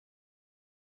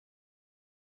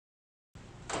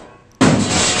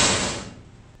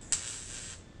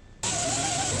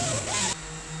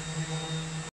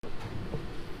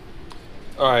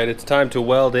Alright, it's time to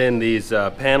weld in these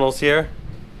panels here.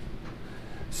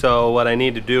 So what I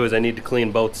need to do is I need to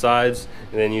clean both sides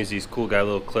and then use these cool guy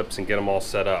little clips and get them all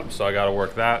set up. So I got to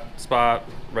work that spot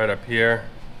right up here.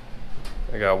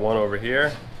 I got one over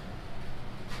here.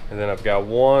 And then I've got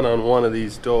one on one of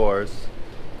these doors.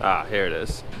 Ah, here it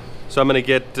is. So I'm going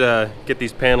to get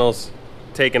these panels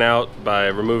taken out by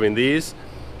removing these.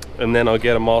 And then I'll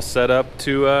get them all set up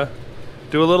to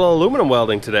do a little aluminum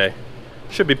welding today.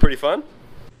 Should be pretty fun.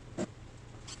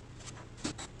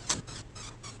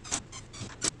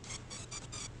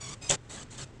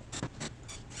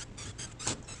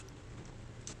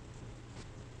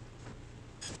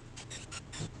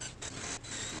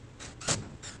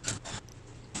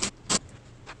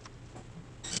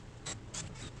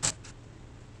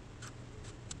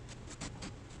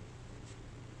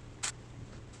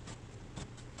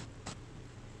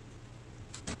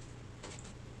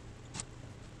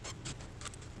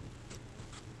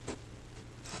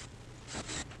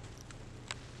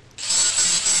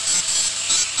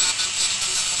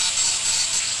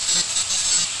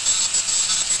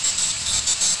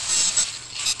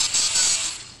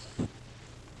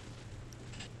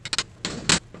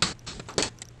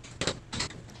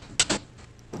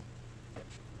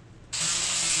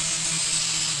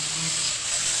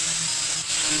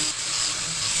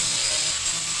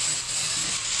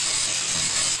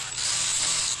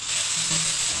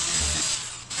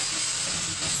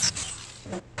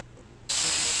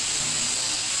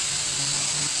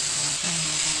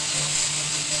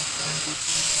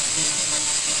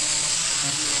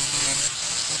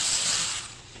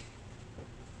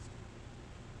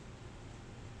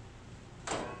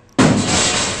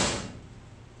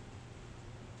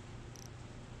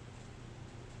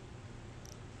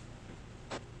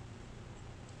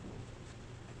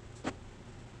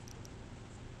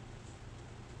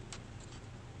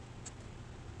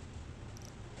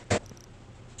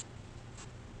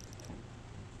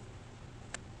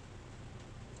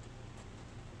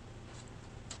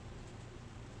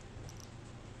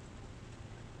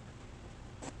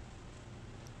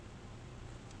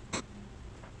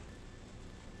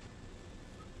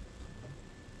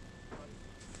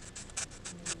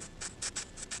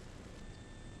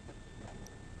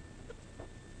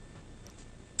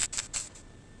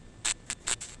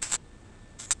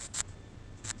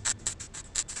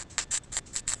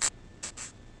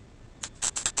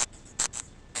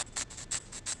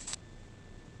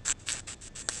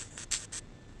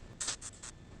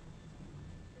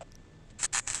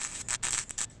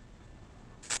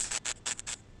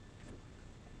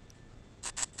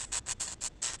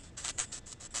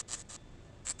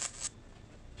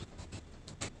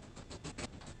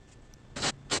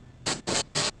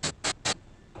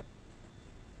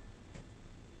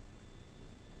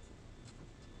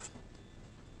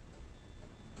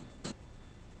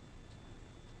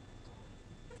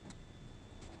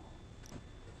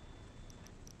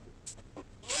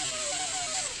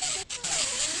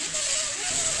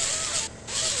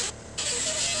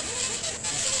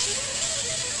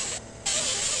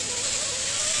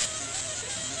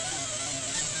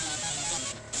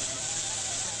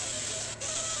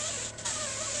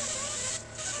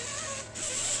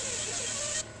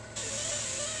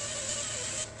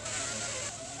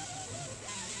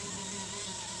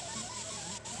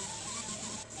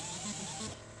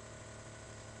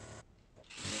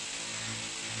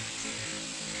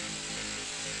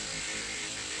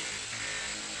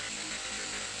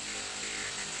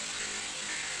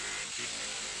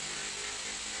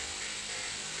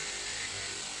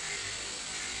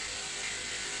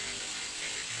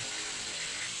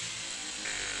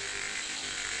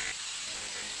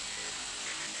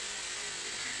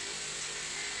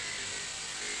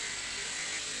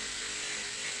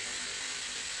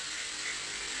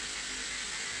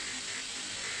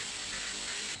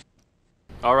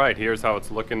 Alright, here's how it's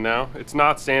looking now. It's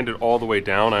not sanded all the way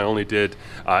down. I only did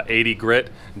 80 grit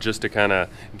just to kind of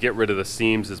get rid of the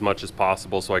seams as much as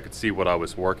possible so I could see what I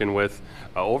was working with.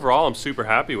 Overall, I'm super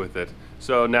happy with it.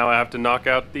 So now I have to knock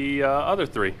out the other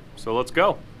three. So let's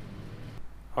go.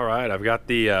 Alright, I've got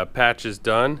the patches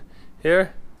done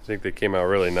here. I think they came out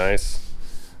really nice.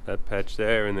 That patch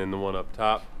there and then the one up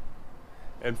top.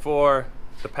 And for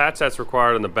the patch that's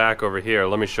required on the back over here,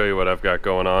 let me show you what I've got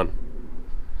going on.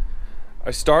 I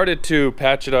started to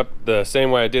patch it up the same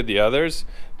way I did the others,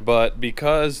 but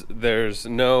because there's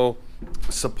no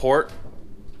support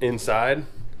inside,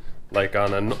 like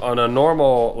on a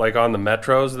normal, like on the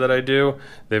Metros that I do,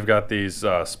 they've got these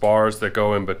spars that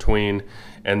go in between,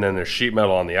 and then there's sheet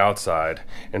metal on the outside,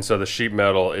 and so the sheet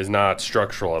metal is not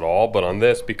structural at all. But on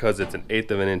this, because it's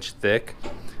 1/8 of an inch thick,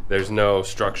 there's no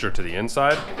structure to the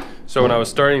inside. So when I was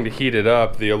starting to heat it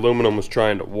up, the aluminum was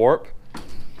trying to warp.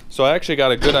 So I actually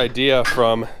got a good idea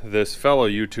from this fellow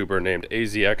YouTuber named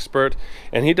AZ Expert,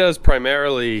 and he does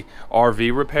primarily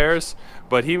RV repairs,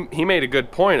 but he made a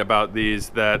good point about these,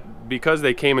 that because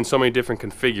they came in so many different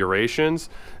configurations,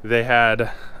 they had,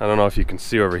 I don't know if you can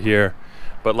see over here,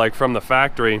 but like from the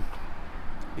factory,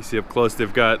 you see up close,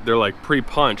 they're like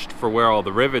pre-punched for where all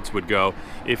the rivets would go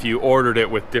if you ordered it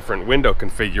with different window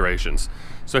configurations.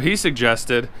 So he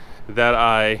suggested that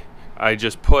I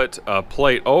just put a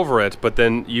plate over it, but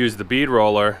then use the bead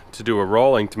roller to do a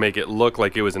rolling to make it look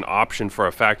like it was an option for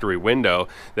a factory window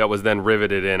that was then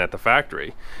riveted in at the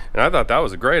factory. And I thought that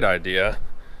was a great idea.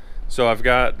 So I've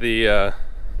got the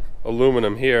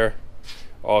aluminum here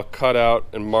all cut out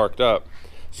and marked up.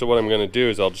 So what I'm gonna do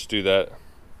is I'll just do that.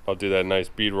 I'll do that nice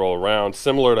bead roll around,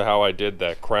 similar to how I did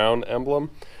that crown emblem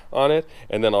on it,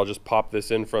 and then I'll just pop this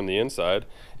in from the inside,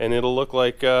 and it'll look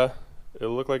like it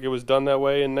was done that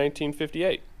way in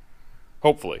 1958.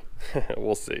 Hopefully.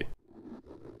 We'll see.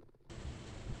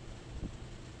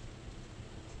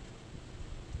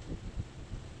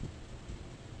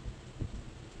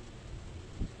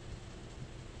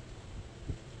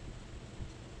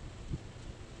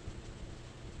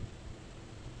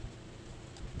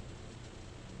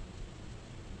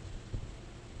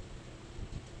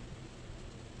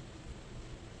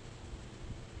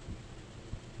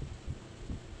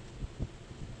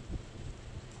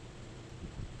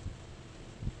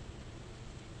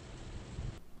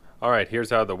 All right, here's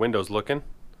how the window's looking.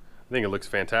 I think it looks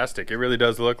fantastic. It really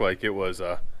does look like it was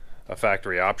a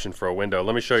factory option for a window.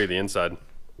 Let me show you the inside.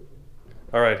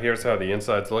 All right, here's how the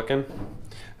inside's looking.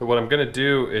 And what I'm gonna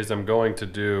do is I'm going to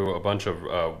do a bunch of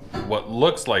what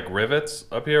looks like rivets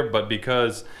up here, but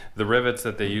because the rivets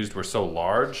that they used were so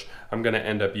large, I'm gonna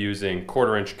end up using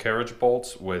 1/4-inch carriage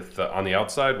bolts with on the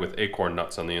outside with acorn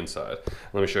nuts on the inside.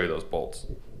 Let me show you those bolts.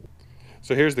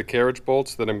 So here's the carriage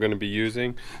bolts that I'm going to be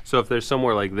using. So if there's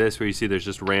somewhere like this where you see there's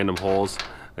just random holes,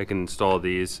 I can install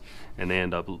these and they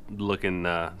end up looking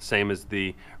same as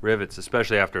the rivets,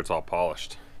 especially after it's all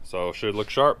polished. So it should look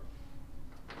sharp.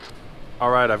 All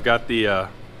right, I've got the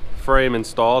frame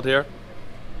installed here.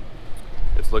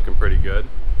 It's looking pretty good.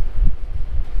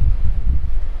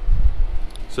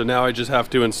 So now I just have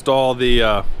to install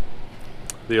the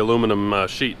aluminum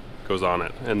sheet goes on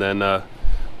it, and then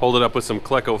hold it up with some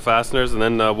Cleco fasteners, and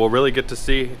then we'll really get to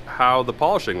see how the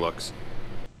polishing looks.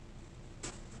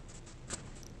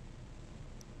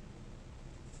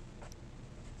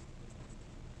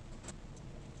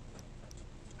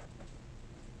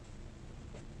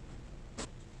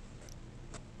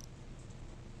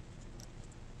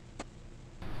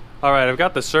 All right, I've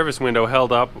got the service window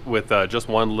held up with just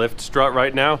one lift strut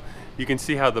right now. You can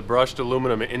see how the brushed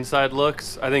aluminum inside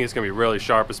looks. I think it's gonna be really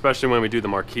sharp, especially when we do the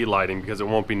marquee lighting, because it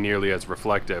won't be nearly as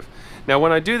reflective. Now,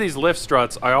 when I do these lift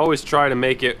struts, I always try to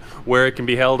make it where it can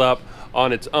be held up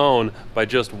on its own by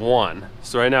just one.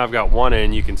 So right now I've got one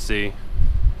in, you can see.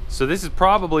 So this is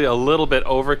probably a little bit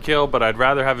overkill, but I'd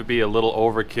rather have it be a little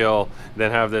overkill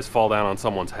than have this fall down on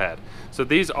someone's head. So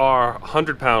these are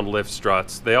 100-pound lift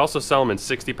struts. They also sell them in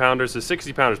 60-pounders. The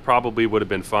 60-pounders probably would have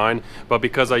been fine, but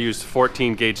because I used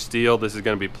 14-gauge steel, this is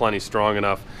going to be plenty strong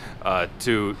enough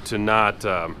to not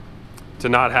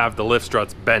have the lift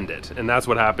struts bend it. And that's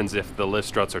what happens if the lift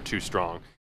struts are too strong.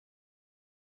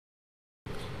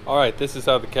 All right, this is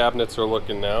how the cabinets are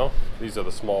looking now. These are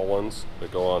the small ones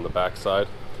that go on the back side.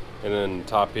 And then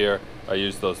top here, I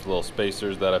used those little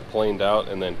spacers that I planed out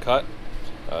and then cut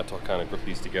to kind of grip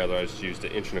these together. I just used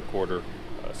 1 1/4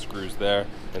 screws there.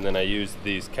 And then I used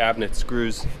these cabinet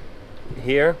screws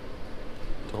here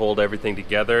to hold everything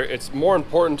together. It's more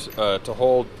important to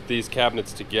hold these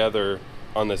cabinets together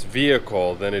on this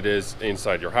vehicle than it is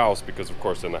inside your house, because of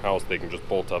course in the house they can just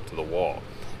bolt up to the wall.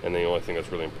 And the only thing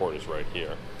that's really important is right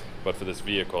here. But for this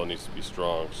vehicle, it needs to be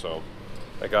strong. So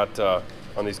I got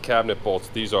on these cabinet bolts,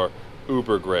 these are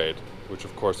uber grade, which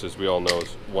of course, as we all know,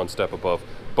 is one step above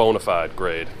bona fide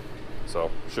grade. So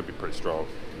should be pretty strong.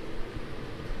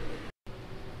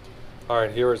 All right,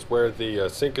 here is where the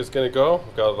sink is gonna go.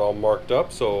 I've got it all marked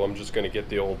up, so I'm just gonna get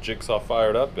the old jigsaw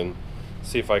fired up and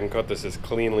see if I can cut this as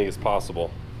cleanly as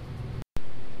possible.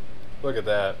 Look at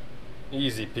that,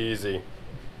 easy peasy.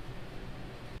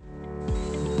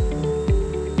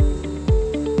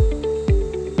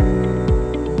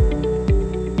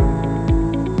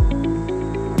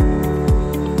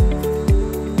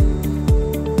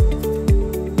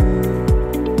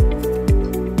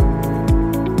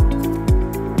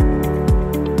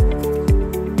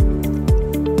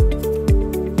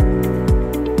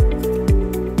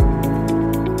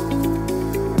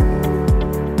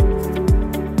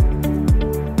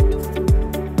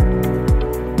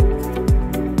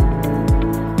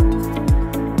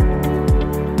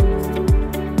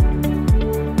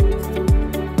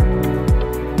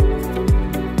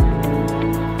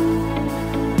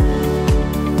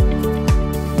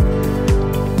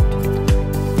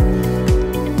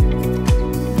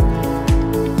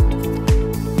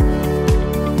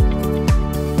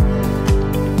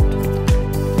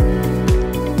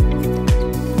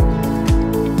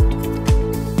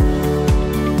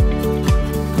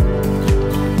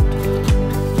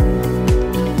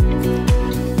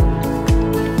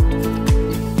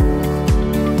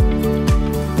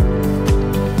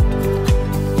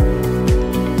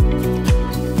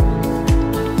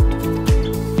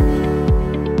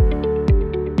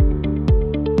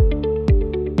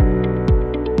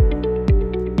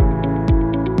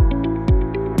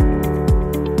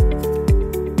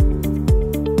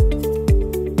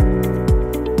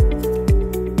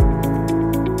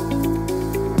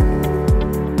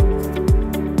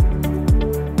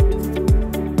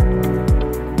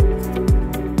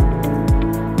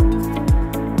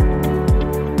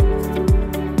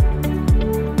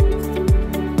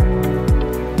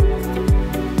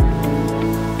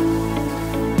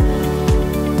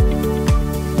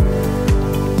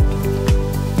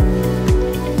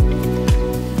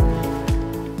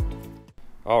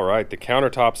 right, the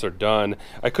countertops are done.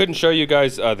 I couldn't show you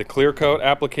guys the clear coat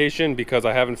application because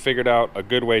I haven't figured out a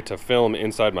good way to film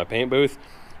inside my paint booth,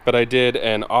 but I did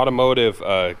an automotive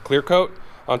clear coat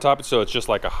on top, so it's just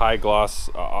like a high gloss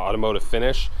automotive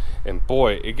finish, and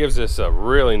boy, it gives this a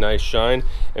really nice shine.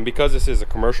 And because this is a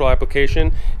commercial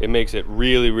application, it makes it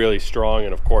really strong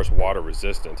and of course water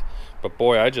resistant. But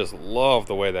boy, I just love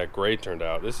the way that gray turned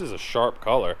out. This is a sharp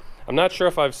color. I'm not sure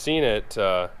if I've seen it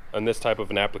on this type of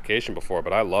an application before,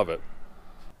 but I love it.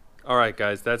 Alright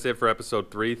guys, that's it for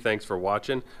episode 3. Thanks for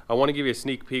watching. I want to give you a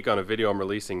sneak peek on a video I'm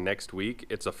releasing next week.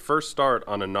 It's a first start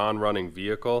on a non-running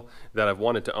vehicle that I've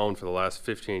wanted to own for the last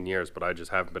 15 years, but I just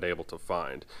haven't been able to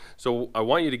find. So I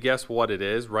want you to guess what it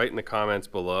is, write in the comments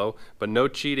below, but no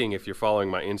cheating if you're following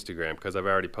my Instagram because I've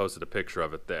already posted a picture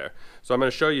of it there. So I'm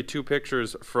going to show you 2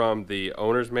 pictures from the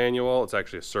owner's manual. It's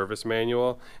actually a service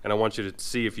manual, and I want you to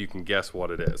see if you can guess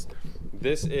what it is.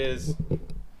 This is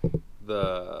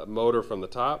the motor from the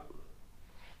top,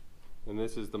 and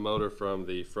this is the motor from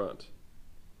the front.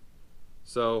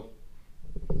 So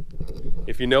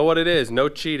if you know what it is, no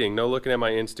cheating, no looking at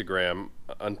my Instagram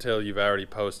until you've already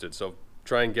posted. So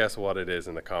try and guess what it is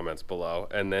in the comments below,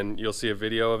 and then you'll see a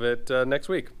video of it next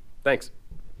week. Thanks.